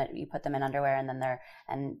difference that you put them in underwear and then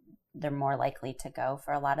they're more likely to go.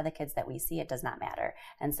 For a lot of the kids that we see, it does not matter.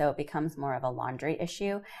 And so it becomes more of a laundry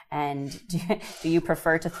issue. And do you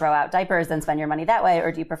prefer to throw out diapers and spend your money that way?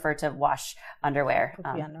 Or do you prefer to wash underwear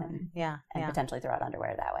and potentially throw out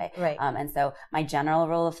underwear that way? Right. And so my general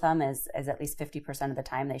rule of thumb is at least 50% of the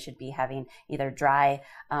time they should be having either dry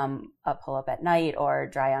a pull-up at night or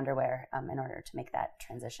dry underwear in order to make that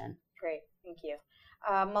transition. Great. Thank you.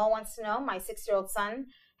 Mo wants to know, my 6-year-old son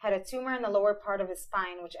had a tumor in the lower part of his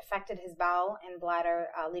spine, which affected his bowel and bladder,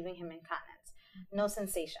 leaving him incontinent. No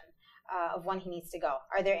sensation of when he needs to go.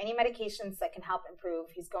 Are there any medications that can help improve?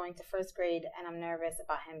 He's going to 1st grade, and I'm nervous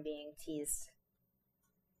about him being teased.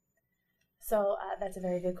 So that's a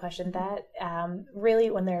very good question. That really,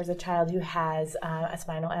 when there's a child who has a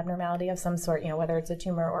spinal abnormality of some sort, whether it's a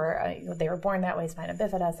tumor or they were born that way, spina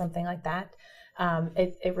bifida, something like that,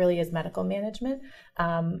 it really is medical management.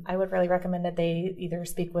 I would really recommend that they either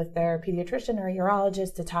speak with their pediatrician or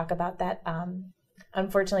urologist to talk about that.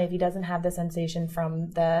 Unfortunately, if he doesn't have the sensation from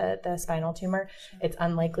the spinal tumor, it's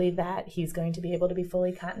unlikely that he's going to be able to be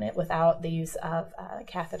fully continent without the use of a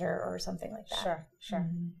catheter or something like that. Sure.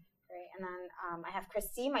 Mm-hmm. Great. And then I have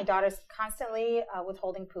Christy. My daughter's constantly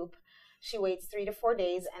withholding poop. She waits 3 to 4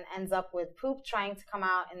 days and ends up with poop trying to come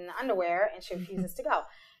out in the underwear, and she refuses to go.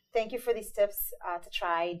 Thank you for these tips to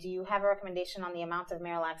try. Do you have a recommendation on the amount of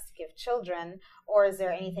Miralax to give children, or is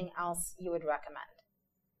there anything else you would recommend?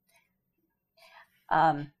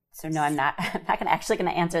 So no, I'm not actually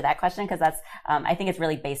going to answer that question, because that's, I think it's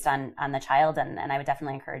really based on the child. And I would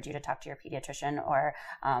definitely encourage you to talk to your pediatrician or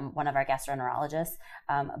one of our gastroenterologists.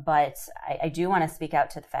 But I do want to speak out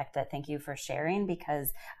to the fact that thank you for sharing,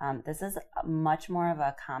 because this is much more of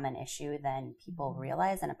a common issue than people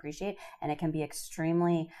realize and appreciate. And it can be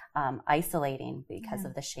extremely isolating because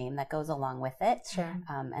of the shame that goes along with it. Sure.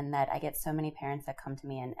 And that I get so many parents that come to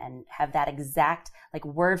me and have that exact, like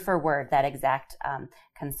word for word, that exact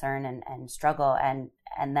concern and struggle, and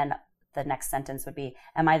then the next sentence would be,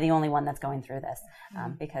 am I the only one that's going through this?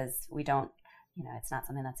 Because we don't, it's not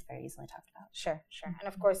something that's very easily talked about. Sure. And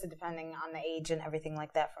of course, depending on the age and everything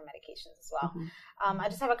like that for medications as well. I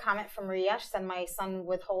just have a comment from Maria. She said, my son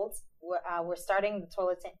withholds. We're starting the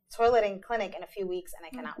toileting clinic in a few weeks, and I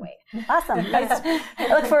cannot wait. Awesome. I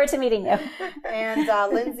look forward to meeting you. And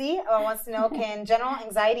Lindsay wants to know, can general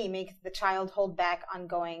anxiety make the child hold back on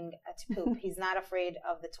going to poop? He's not afraid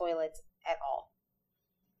of the toilet at all.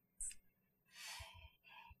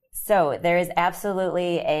 So there is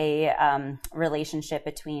absolutely a relationship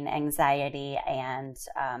between anxiety and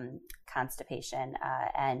constipation.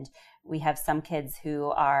 And we have some kids who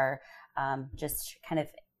are just kind of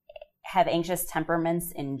have anxious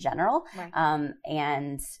temperaments in general. Right.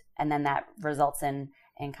 And then that results in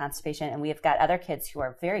constipation. And we've got other kids who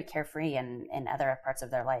are very carefree in other parts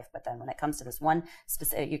of their life. But then when it comes to this one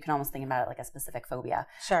specific, you can almost think about it like a specific phobia.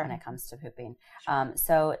 Sure. When it comes to pooping.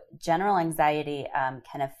 So general anxiety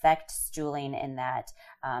can affect stooling in that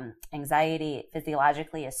anxiety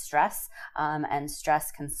physiologically is stress, and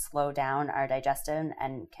stress can slow down our digestion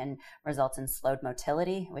and can result in slowed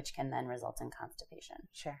motility, which can then result in constipation.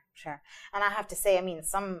 Sure. And I have to say,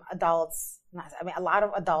 some adults I mean, a lot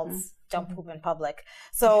of adults don't poop in public.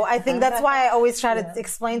 So I think that's why I always try to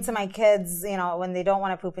explain to my kids, you know, when they don't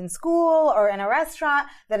want to poop in school or in a restaurant,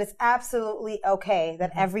 that it's absolutely okay,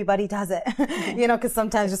 that everybody does it. You know, because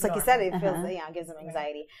sometimes, just like you said, it feels, it gives them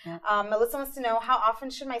anxiety. Melissa wants to know, how often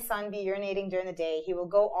should my son be urinating during the day? He will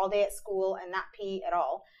go all day at school and not pee at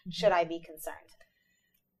all. Should I be concerned?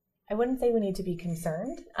 I wouldn't say we need to be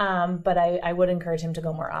concerned, but I would encourage him to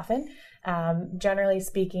go more often. Generally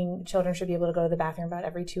speaking, children should be able to go to the bathroom about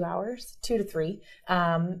every 2 hours, 2 to 3,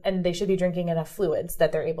 and they should be drinking enough fluids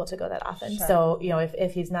that they're able to go that often. Sure. So, you know,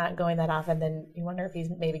 if he's not going that often, then you wonder if he's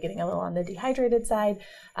maybe getting a little on the dehydrated side,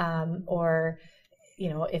 or, you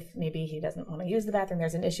know, if maybe he doesn't want to use the bathroom,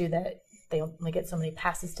 there's an issue that they only get so many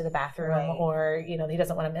passes to the bathroom, or, you know, he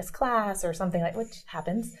doesn't want to miss class or something, like, which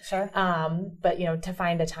happens. Sure. But, you know, to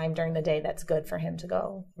find a time during the day that's good for him to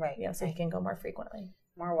go, you know, so he can go more frequently.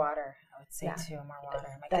 More water, I would say too. More water.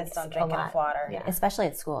 My kids don't drink enough water. Yeah. Especially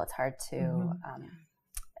at school, it's hard to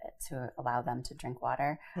allow them to drink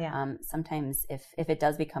water. Yeah. Sometimes if it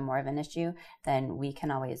does become more of an issue, then we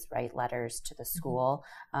can always write letters to the school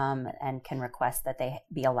and can request that they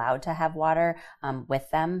be allowed to have water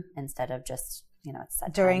with them instead of just, you know,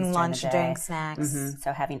 set during lunch, during snacks.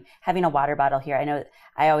 So having a water bottle here, I know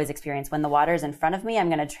I always experience when the water's in front of me, I'm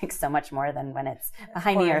going to drink so much more than when it's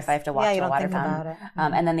behind me, or if I have to walk to a water fountain.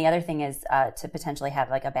 And then the other thing is to potentially have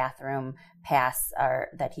like a bathroom pass, or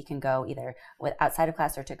that he can go either outside of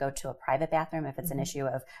class or to go to a private bathroom if it's an issue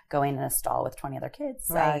of going in a stall with 20 other kids.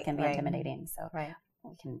 It can be intimidating. So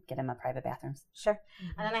we can get him a private bathroom. Sure.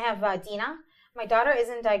 And then I have Dina. My daughter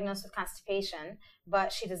isn't diagnosed with constipation,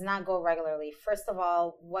 but she does not go regularly. First of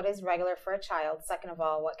all, what is regular for a child? Second of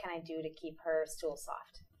all, what can I do to keep her stool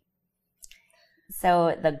soft?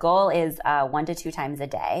 So the goal is 1 to 2 times a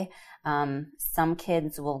day. Some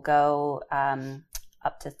kids will go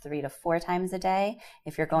up to 3 to 4 times a day.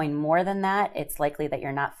 If you're going more than that, it's likely that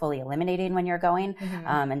you're not fully eliminating when you're going,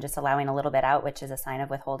 and just allowing a little bit out, which is a sign of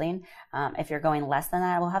withholding. If you're going less than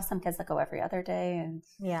that, we'll have some kids that go every other day. And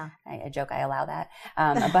I joke, I allow that.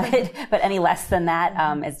 But any less than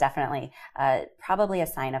that is definitely probably a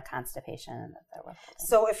sign of constipation.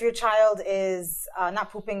 So if your child is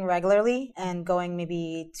not pooping regularly and going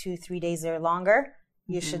maybe 2-3 days or longer,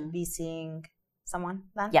 you should be seeing someone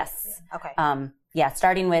then? Yes. Okay.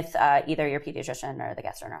 Starting with either your pediatrician or the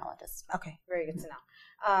gastroenterologist. Okay, very good to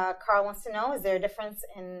know. Carl wants to know, is there a difference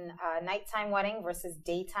in nighttime wetting versus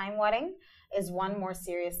daytime wetting? Is one more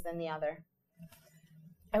serious than the other?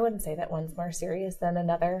 I wouldn't say that one's more serious than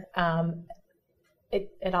another.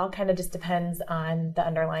 It all kind of just depends on the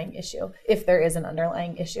underlying issue, if there is an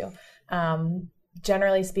underlying issue.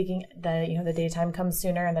 Generally speaking, the daytime comes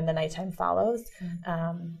sooner and then the nighttime follows.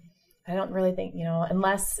 I don't really think,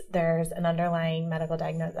 unless there's an underlying medical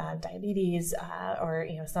diagnosis, diabetes, or,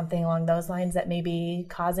 something along those lines that may be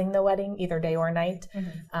causing the wetting, either day or night,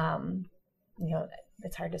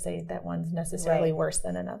 it's hard to say that one's necessarily worse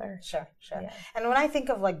than another. Sure. Yeah. And when I think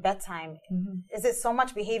of like bedtime, is it so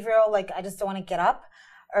much behavioral, like I just don't want to get up?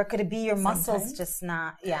 Or could it be your muscles just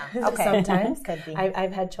not? Yeah. Okay. Sometimes. Could be.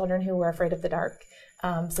 I've had children who were afraid of the dark.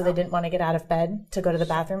 So they didn't want to get out of bed to go to the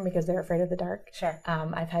bathroom because they're afraid of the dark. Sure.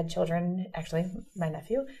 I've had children, actually, my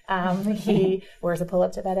nephew, he wears a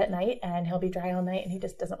pull-up to bed at night and he'll be dry all night and he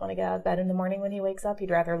just doesn't want to get out of bed in the morning when he wakes up. He'd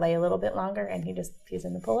rather lay a little bit longer and he's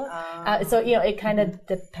in the pull-up. So, it kind of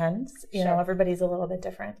depends. Everybody's a little bit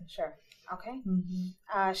different. Sure. Okay.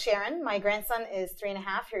 Sharon, my grandson is 3.5.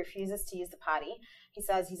 He refuses to use the potty. He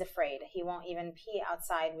says he's afraid. He won't even pee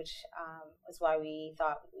outside, which is why we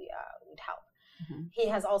thought we'd help. He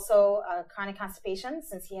has also chronic constipation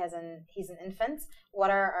since he's an infant. What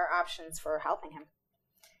are our options for helping him?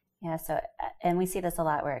 Yeah, so, and we see this a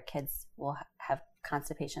lot where kids will have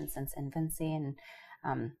constipation since infancy, and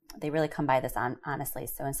they really come by this honestly.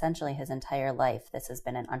 So essentially his entire life, this has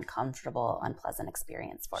been an uncomfortable, unpleasant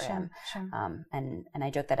experience for him. Sure. And I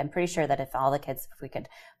joke that I'm pretty sure that if all the kids, if we could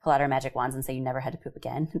pull out our magic wands and say you never had to poop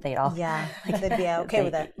again, they'd all they'd be okay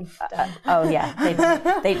with it.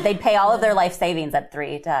 They'd pay all of their life savings at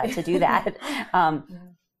 3 to do that.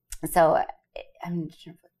 So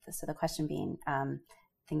the question being,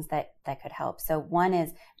 things that could help. So one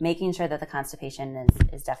is making sure that the constipation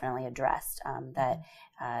is definitely addressed, that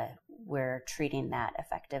we're treating that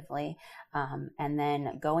effectively. And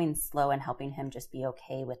then going slow and helping him just be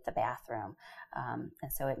okay with the bathroom. And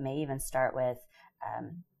so it may even start with,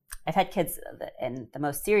 I've had kids in the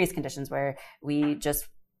most serious conditions where we just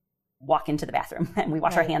walk into the bathroom and we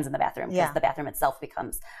wash our hands in the bathroom because the bathroom itself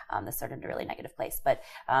becomes this sort of really negative place. But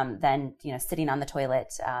then, sitting on the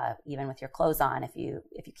toilet, even with your clothes on, if you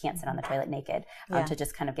can't sit on the toilet naked, to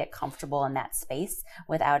just kind of get comfortable in that space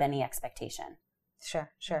without any expectation.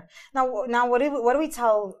 Sure. Now, what do we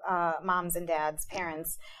tell moms and dads,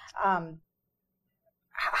 parents?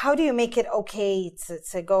 How do you make it okay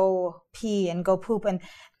to go pee and go poop and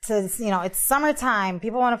to, it's summertime,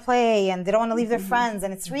 people want to play and they don't want to leave their friends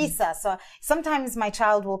and it's recess. So sometimes my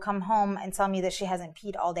child will come home and tell me that she hasn't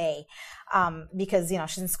peed all day because,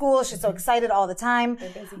 she's in school, she's so excited all the time. They're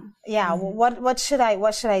busy. Yeah. Well, what should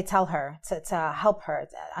I tell her to help her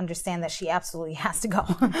to understand that she absolutely has to go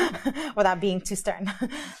without being too stern?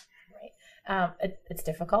 It's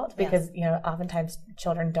difficult because, oftentimes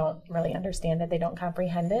children don't really understand it. They don't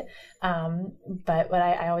comprehend it. But what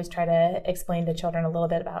I always try to explain to children a little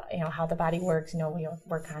bit about, how the body works.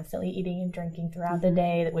 We're constantly eating and drinking throughout the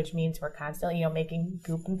day, which means we're constantly, making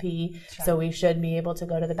poop and pee. Sure. So we should be able to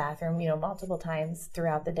go to the bathroom, multiple times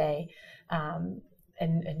throughout the day.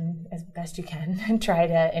 And as best you can and try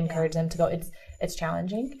to encourage them to go. It's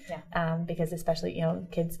challenging because especially,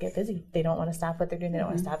 kids get busy. They don't want to stop what they're doing. They don't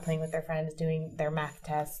want to stop playing with their friends, doing their math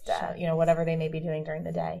test, whatever they may be doing during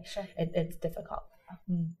the day. Sure. It's difficult.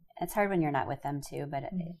 It's hard when you're not with them too, but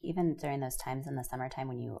even during those times in the summertime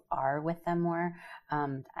when you are with them more,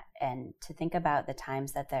 and to think about the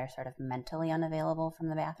times that they're sort of mentally unavailable from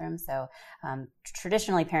the bathroom. So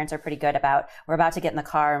traditionally parents are pretty good about, we're about to get in the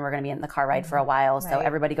car and we're going to be in the car ride for a while. So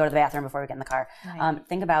everybody go to the bathroom before we get in the car. Right.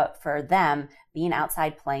 Think about for them, being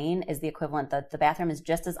outside playing is the equivalent that the bathroom is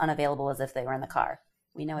just as unavailable as if they were in the car.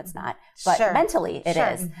 We know it's not, but mentally it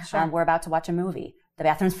is. Sure. We're about to watch a movie. The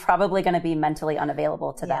bathroom's probably going to be mentally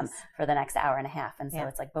unavailable to them for the next hour and a half. And so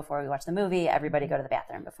it's like before we watch the movie, everybody go to the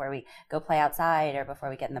bathroom. Before we go play outside or before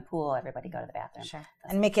we get in the pool, everybody go to the bathroom. Sure.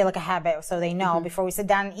 And make it like a habit so they know before we sit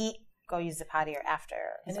down and eat, go use the potty or after.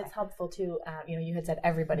 And it's helpful too, you had said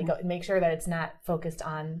everybody go, make sure that it's not focused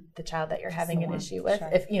on the child that you're having an issue with. Sure.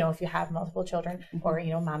 If you have multiple children or,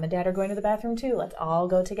 mom and dad are going to the bathroom too, let's all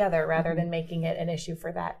go together rather than making it an issue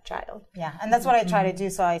for that child. Yeah. And that's what I try to do.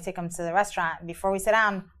 So I take them to the restaurant. Before we sit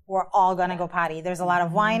down, we're all going to go potty. There's a lot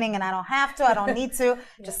of whining and I don't have to, I don't need to.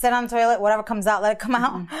 Just sit on the toilet, whatever comes out, let it come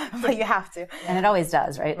out. But you have to. And it always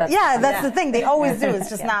does, right? That's the thing. They always do. It's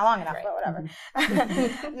just not long enough, but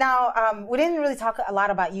whatever. Now, we didn't really talk a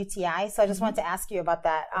lot about UTI, so I just wanted to ask you about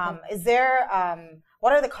that. Is there,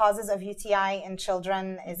 what are the causes of UTI in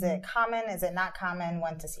children? Is it common? Is it not common?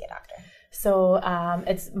 When to see a doctor? So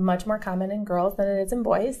it's much more common in girls than it is in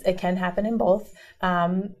boys. It can happen in both.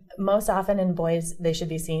 Most often in boys, they should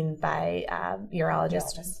be seen by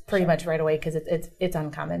urologists pretty much right away because it's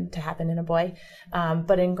uncommon to happen in a boy.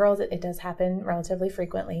 But in girls, it does happen relatively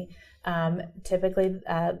frequently. Typically,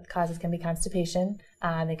 causes can be constipation.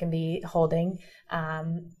 They can be holding.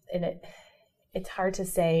 And it's hard to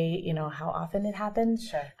say, how often it happens.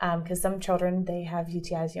 Sure. Because some children, they have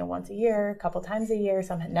UTIs, once a year, a couple times a year.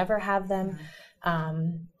 Some never have them.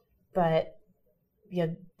 But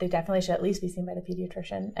they definitely should at least be seen by the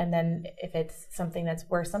pediatrician. And then if it's something that's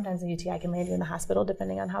worse, sometimes a UTI can land you in the hospital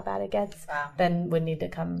depending on how bad it gets. Then would need to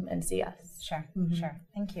come and see us. Sure.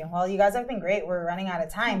 Thank you. Well, you guys have been great. We're running out of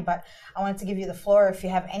time, but I wanted to give you the floor if you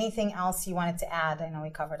have anything else you wanted to add. I know we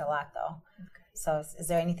covered a lot though. Okay. So is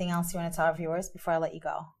there anything else you want to tell our viewers before I let you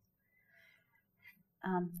go?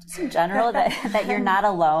 Just in general, that you're not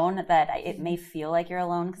alone, that it may feel like you're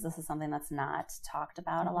alone because this is something that's not talked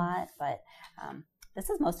about a lot, but this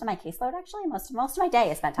is most of my caseload, actually. Most of my day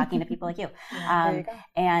is spent talking to people like you. There you go.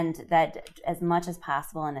 And that as much as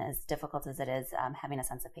possible and as difficult as it is, having a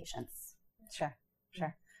sense of patience. Sure.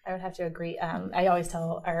 I would have to agree. I always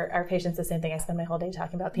tell our patients the same thing. I spend my whole day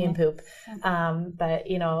talking about pee and poop. But,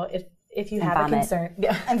 if you have a concern,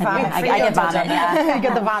 and vomit. I get vomit. Yeah, you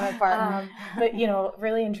get the vomit part. But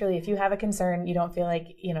really and truly, if you have a concern, you don't feel like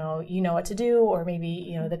you know what to do, or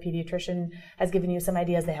maybe the pediatrician has given you some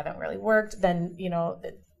ideas they haven't really worked, then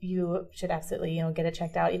you should absolutely get it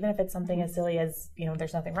checked out, even if it's something as silly as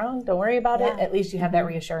there's nothing wrong. Don't worry about it. At least you have that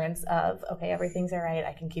reassurance of okay, everything's all right.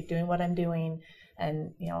 I can keep doing what I'm doing.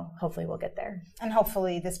 And, hopefully we'll get there. And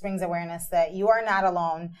hopefully this brings awareness that you are not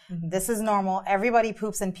alone. This is normal. Everybody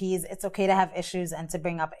poops and pees. It's okay to have issues and to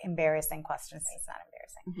bring up embarrassing questions. It's not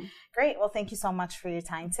embarrassing. Great. Well, thank you so much for your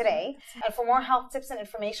time today. And for more health tips and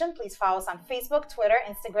information, please follow us on Facebook, Twitter,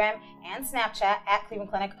 Instagram, and Snapchat at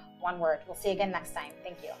Cleveland Clinic, one word. We'll see you again next time.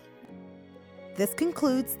 Thank you. This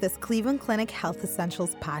concludes this Cleveland Clinic Health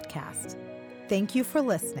Essentials podcast. Thank you for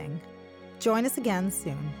listening. Join us again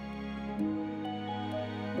soon.